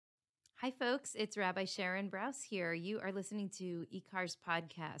Hi, folks. It's Rabbi Sharon Brous here. You are listening to ICAR's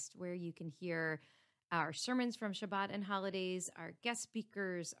podcast, where you can hear our sermons from Shabbat and holidays, our guest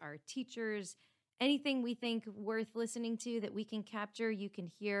speakers, our teachers, anything we think worth listening to that we can capture, you can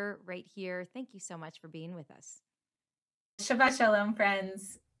hear right here. Thank you so much for being with us. Shabbat Shalom,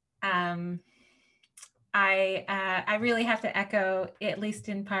 friends. I really have to echo, at least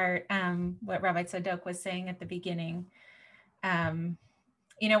in part, what Rabbi Tzadok was saying at the beginning.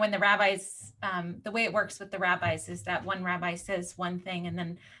 When the rabbis, the way it works with the rabbis is that one rabbi says one thing, and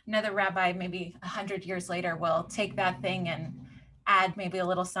then another rabbi, maybe 100 years later, will take that thing and add maybe a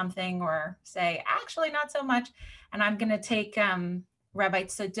little something, or say, actually, not so much. And I'm going to take Rabbi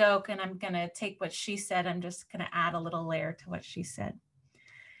Tzadok, and I'm going to take what she said. I'm just going to add a little layer to what she said.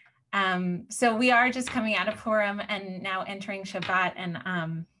 So we are just coming out of Purim and now entering Shabbat.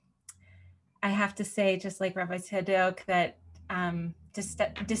 And I have to say, just like Rabbi Tzadok, that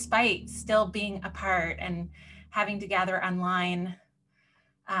despite still being apart and having to gather online,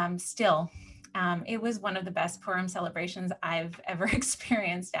 it was one of the best Purim celebrations I've ever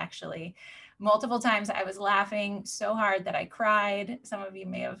experienced, actually. Multiple times I was laughing so hard that I cried. Some of you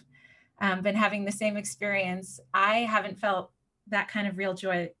may have been having the same experience. I haven't felt that kind of real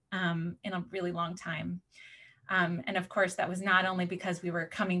joy in a really long time. And of course, that was not only because we were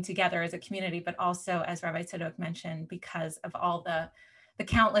coming together as a community, but also, as Rabbi Tzadok mentioned, because of all the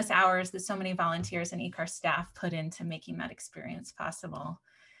countless hours that so many volunteers and ICAR staff put into making that experience possible.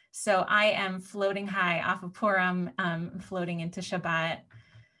 So I am floating high off of Purim, floating into Shabbat.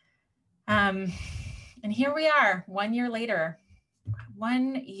 And here we are, 1 year later,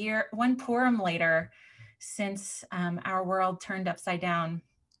 one Purim later, since our world turned upside down.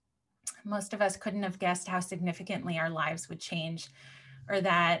 Most of us couldn't have guessed how significantly our lives would change, or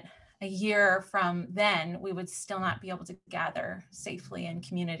that a year from then we would still not be able to gather safely in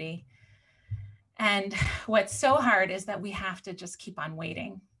community. And what's so hard is that we have to just keep on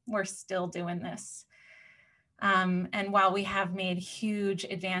waiting. We're still doing this. And while we have made huge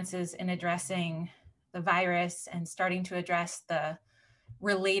advances in addressing the virus and starting to address the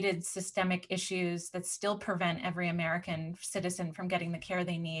related systemic issues that still prevent every American citizen from getting the care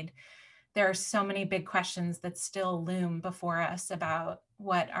they need, there are so many big questions that still loom before us about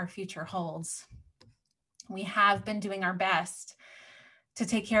what our future holds. We have been doing our best to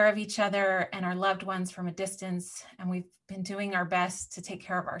take care of each other and our loved ones from a distance, and we've been doing our best to take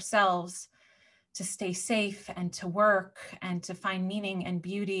care of ourselves, to stay safe and to work and to find meaning and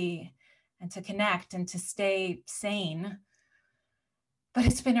beauty and to connect and to stay sane. But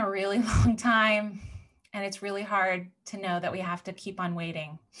it's been a really long time, and it's really hard to know that we have to keep on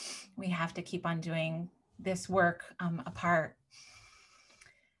waiting. We have to keep on doing this work apart.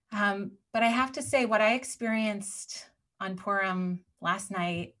 But I have to say, what I experienced on Purim last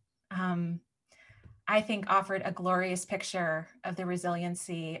night, I think offered a glorious picture of the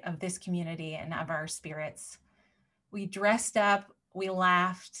resiliency of this community and of our spirits. We dressed up, we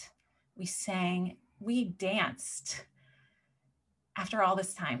laughed, we sang, we danced after all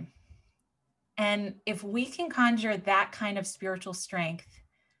this time. And if we can conjure that kind of spiritual strength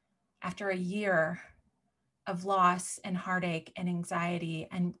after a year of loss and heartache and anxiety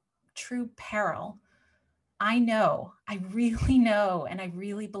and true peril, I really know, and I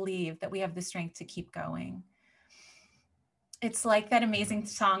really believe that we have the strength to keep going. It's like that amazing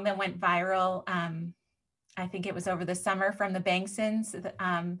song that went viral. I think it was over the summer, from the Bangsons,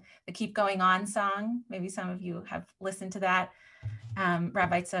 the Keep Going On song. Maybe some of you have listened to that.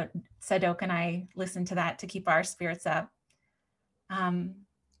 Rabbi Tzadok and I listened to that to keep our spirits up.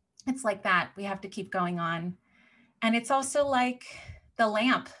 It's like that. We have to keep going on. And it's also like the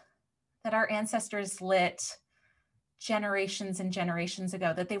lamp that our ancestors lit generations and generations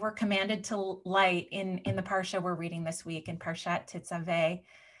ago, that they were commanded to light in the Parsha we're reading this week, in Parshat Tetzaveh.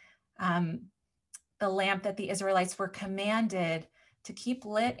 The lamp that the Israelites were commanded to keep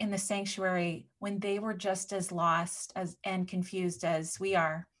lit in the sanctuary when they were just as lost and confused as we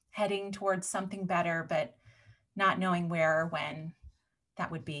are, heading towards something better, but not knowing where or when that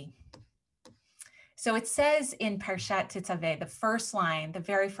would be. So it says in Parshat Tetzaveh, the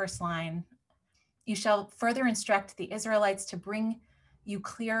very first line, "You shall further instruct the Israelites to bring you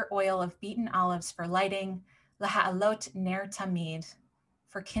clear oil of beaten olives for lighting, laha'alot ner tamid,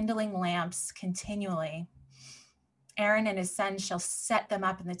 for kindling lamps continually. Aaron and his sons shall set them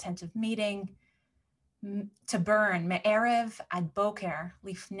up in the tent of meeting to burn me'erev ad boker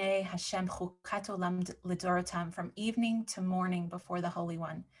lifnei Hashem chukat olam lidorotam, from evening to morning before the Holy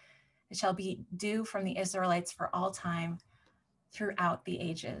One. It shall be due from the Israelites for all time throughout the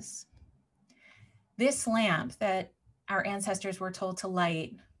ages." This lamp that our ancestors were told to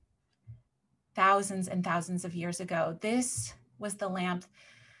light thousands and thousands of years ago. This was the lamp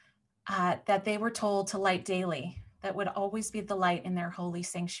that they were told to light daily, that would always be the light in their holy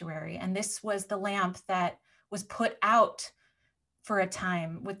sanctuary. And this was the lamp that was put out for a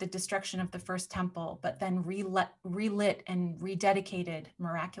time with the destruction of the first temple, but then relit and rededicated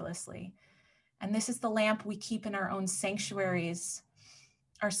miraculously. And this is the lamp we keep in our own sanctuaries,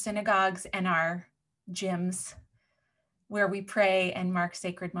 our synagogues, and our gyms, where we pray and mark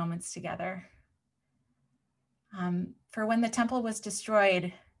sacred moments together. For when the temple was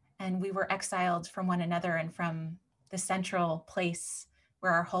destroyed and we were exiled from one another and from the central place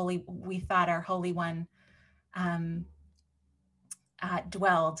where we thought our Holy One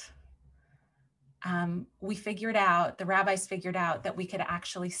dwelled, the rabbis figured out that we could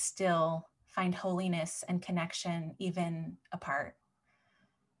actually still find holiness and connection even apart.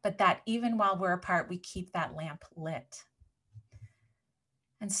 But that even while we're apart, we keep that lamp lit.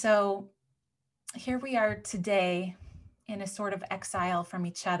 And so here we are today in a sort of exile from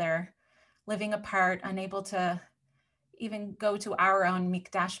each other, living apart, unable to even go to our own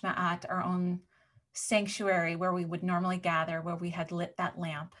Mikdash Ma'at, our own sanctuary where we would normally gather, where we had lit that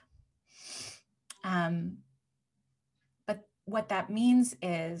lamp. But what that means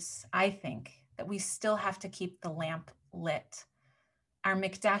is, I think, that we still have to keep the lamp lit. Our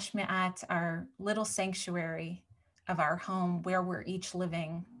Mikdash Ma'at, our little sanctuary of our home where we're each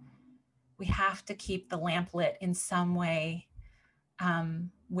living, we have to keep the lamp lit in some way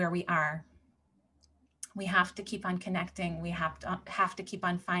where we are. We have to keep on connecting. We have to keep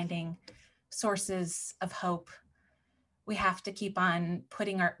on finding sources of hope. We have to keep on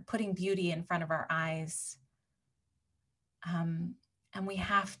putting beauty in front of our eyes. And we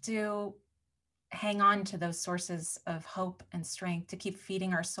have to hang on to those sources of hope and strength to keep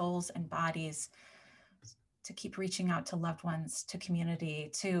feeding our souls and bodies, to keep reaching out to loved ones, to community,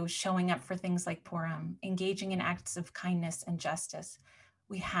 to showing up for things like Purim, engaging in acts of kindness and justice.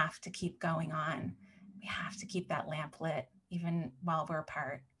 We have to keep going on. We have to keep that lamp lit even while we're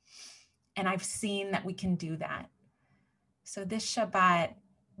apart. And I've seen that we can do that. So this Shabbat,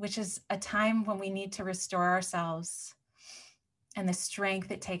 which is a time when we need to restore ourselves and the strength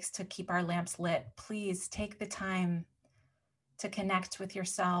it takes to keep our lamps lit, please take the time to connect with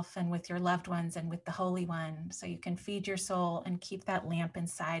yourself and with your loved ones and with the Holy One so you can feed your soul and keep that lamp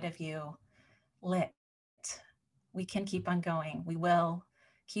inside of you lit. We can keep on going. We will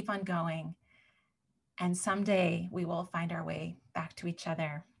keep on going. And someday we will find our way back to each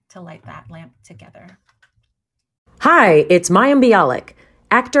other to light that lamp together. Hi, it's Mayim Bialik,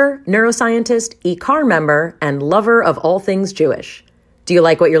 actor, neuroscientist, IKAR member, and lover of all things Jewish. Do you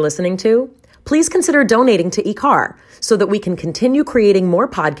like what you're listening to? Please consider donating to IKAR so that we can continue creating more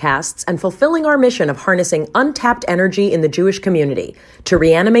podcasts and fulfilling our mission of harnessing untapped energy in the Jewish community to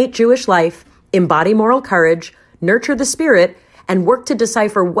reanimate Jewish life, embody moral courage, nurture the spirit, and work to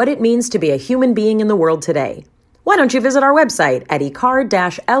decipher what it means to be a human being in the world today. Why don't you visit our website at ikar-la.org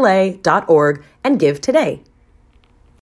and give today?